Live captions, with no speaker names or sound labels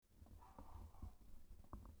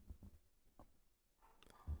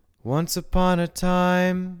Once upon a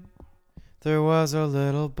time, there was a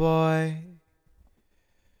little boy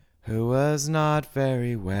who was not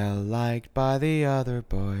very well liked by the other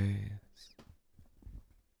boys.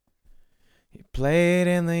 He played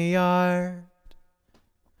in the yard,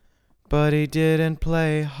 but he didn't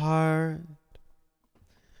play hard,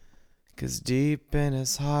 'cause deep in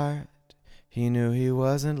his heart, he knew he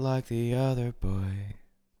wasn't like the other boy.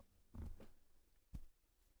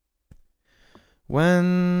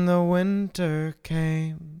 When the winter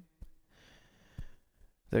came,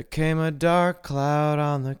 there came a dark cloud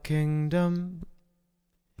on the kingdom,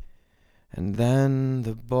 and then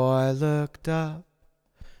the boy looked up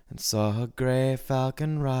and saw a gray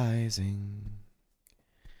falcon rising.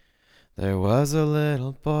 There was a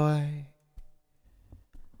little boy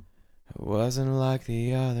who wasn't like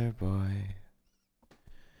the other boy.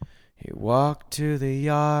 He walked to the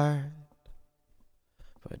yard,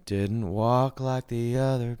 but didn't walk like the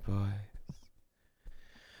other boys.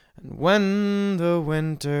 And when the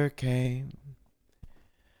winter came,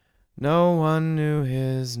 no one knew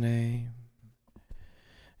his name,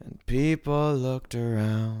 and people looked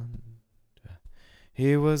around.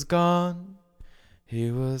 He was gone, he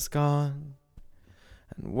was gone.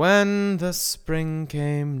 And when the spring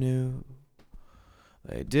came new,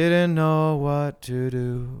 they didn't know what to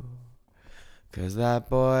do, 'cause that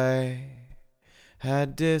boy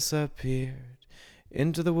had disappeared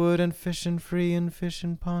into the wood and fishing free and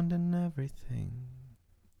fishing pond and everything.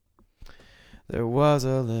 There was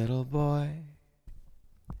a little boy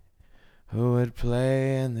who would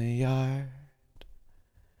play in the yard,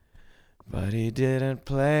 but he didn't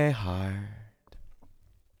play hard,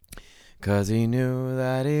 'cause he knew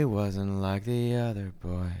that he wasn't like the other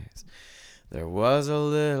boys. There was a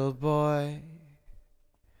little boy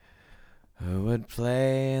who would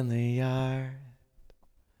play in the yard,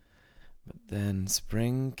 but then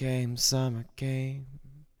spring came, summer came,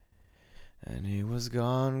 and he was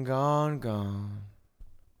gone, gone, gone.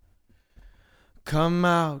 Come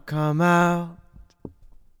out,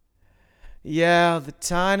 yelled the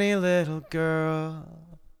tiny little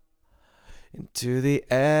girl into the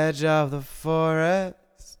edge of the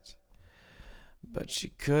forest, but she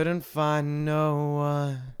couldn't find no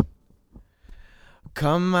one.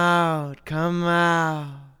 Come out,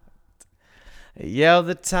 yelled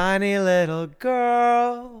the tiny little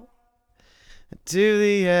girl to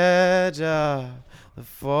the edge of the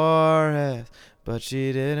forest, but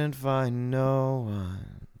she didn't find no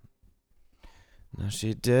one. No,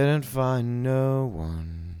 she didn't find no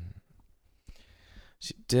one.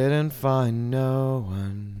 She didn't find no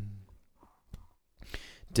one.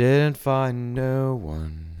 Didn't find no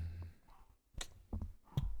one.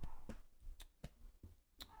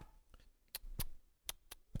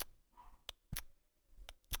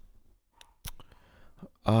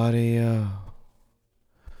 Audio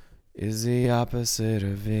is the opposite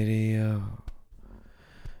of video,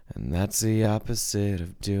 and that's the opposite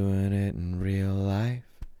of doing it in real life.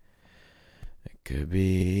 It could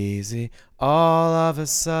be easy all of a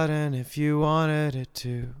sudden if you wanted it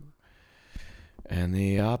to, and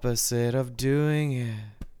the opposite of doing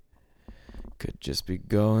it could just be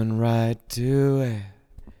going right to it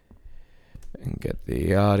and get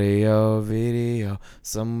the audio, video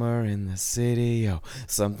somewhere in the city. Oh,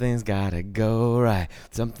 something's gotta go right.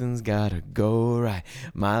 Something's gotta go right.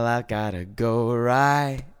 My life gotta go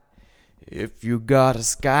right. If you got a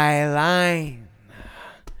skyline,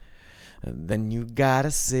 then you got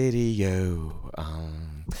a city, yo.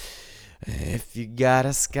 If you got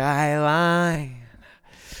a skyline,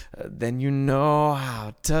 then you know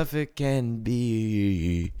how tough it can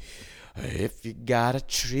be. If you got a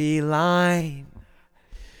tree line,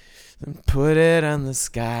 then put it on the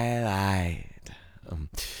skylight.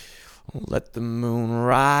 Let the moon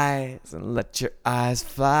rise and let your eyes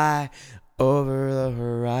fly over the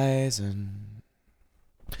horizon.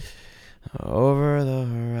 Over the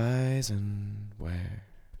horizon, where?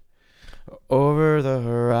 Over the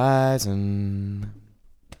horizon.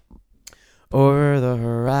 Over the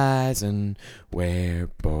horizon, where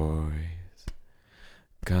boys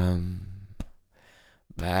come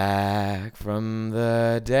back from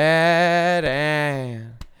the dead,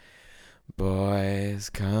 and boys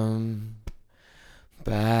come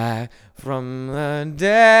back from the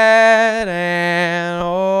dead, and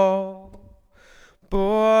oh,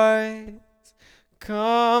 boys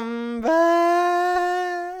come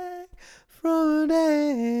back from the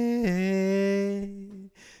dead,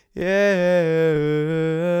 yeah.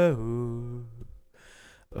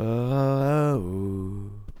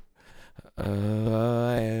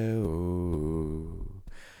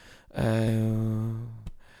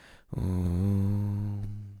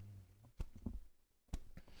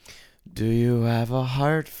 Do you have a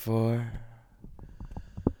heart for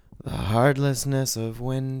the heartlessness of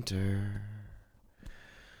winter?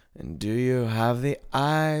 And do you have the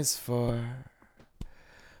eyes for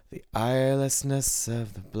the eyelessness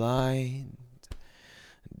of the blind?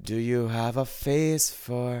 Do you have a face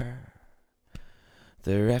for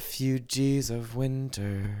the refugees of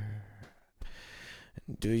winter?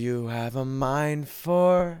 Do you have a mind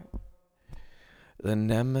for the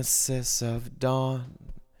nemesis of dawn?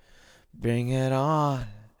 Bring it on,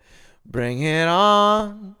 bring it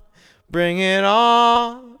on, bring it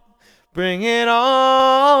on, bring it on,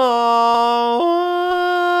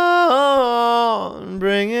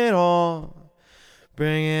 bring it on,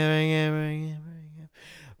 bring it, bring it, bring it,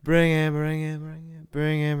 bring it, bring it, bring it,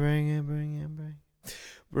 bring it, bring it, bring it,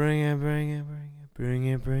 bring it, bring it, bring it, bring it, bring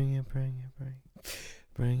it, bring it, bring it, bring it.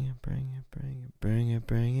 Bring it, bring it, bring it, bring it,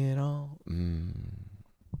 bring it on.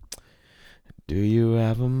 Do you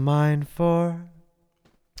have a mind for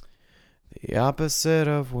the opposite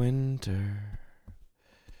of winter?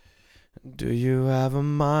 Do you have a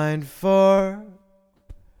mind for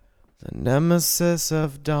the nemesis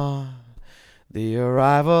of dawn? The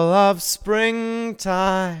arrival of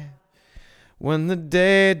springtime, when the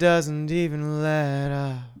day doesn't even let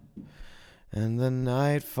up and the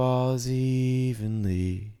night falls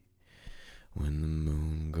evenly when the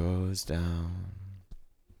moon goes down.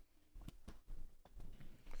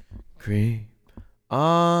 Creep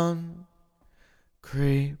on,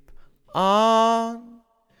 creep on,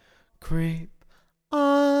 creep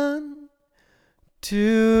on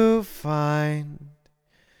to find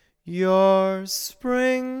your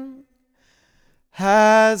spring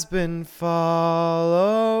has been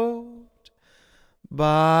followed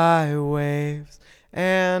by waves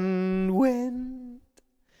and wind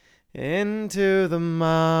into the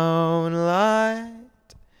moonlight,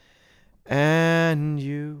 and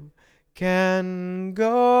you can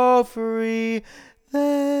go free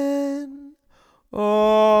then.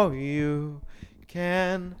 Oh, you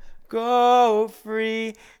can go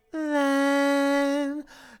free then,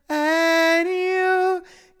 and you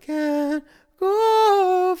can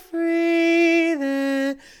go free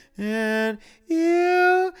then, and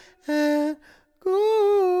you can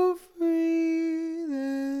go free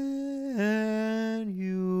then, and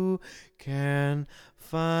you can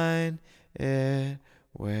find it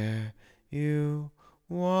where you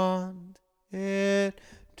want it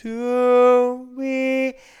to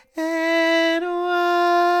be. And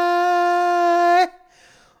why,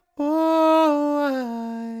 oh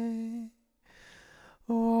why,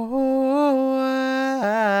 oh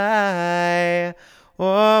why,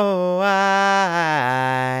 oh why.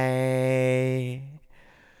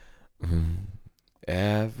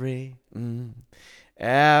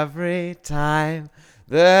 Every time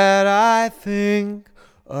that I think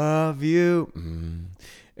of you,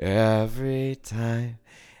 every time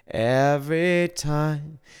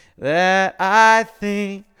that I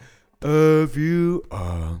think of you,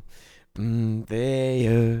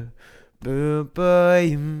 they boom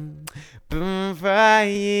boom boom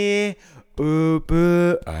fire,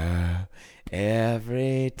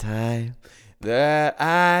 every time that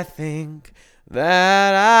I think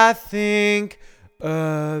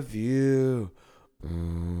of you.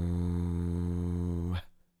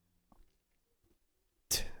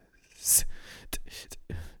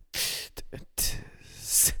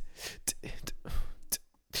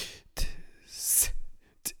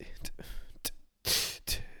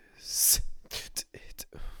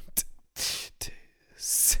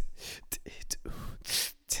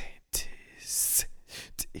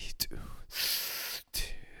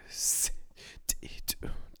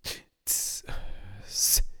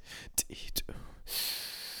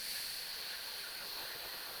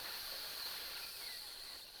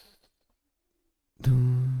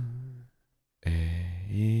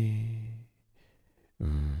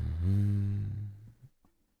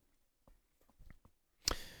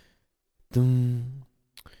 Dum,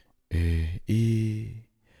 I,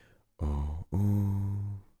 o, u,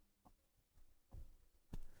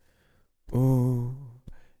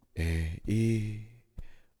 I,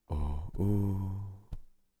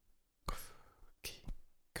 o,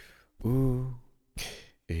 u, I, o,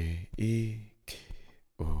 I,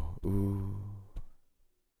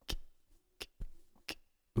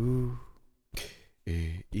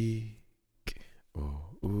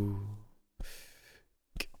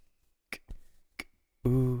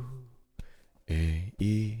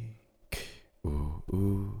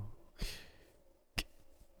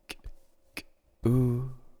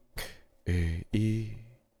 o, I, I,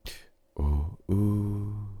 o,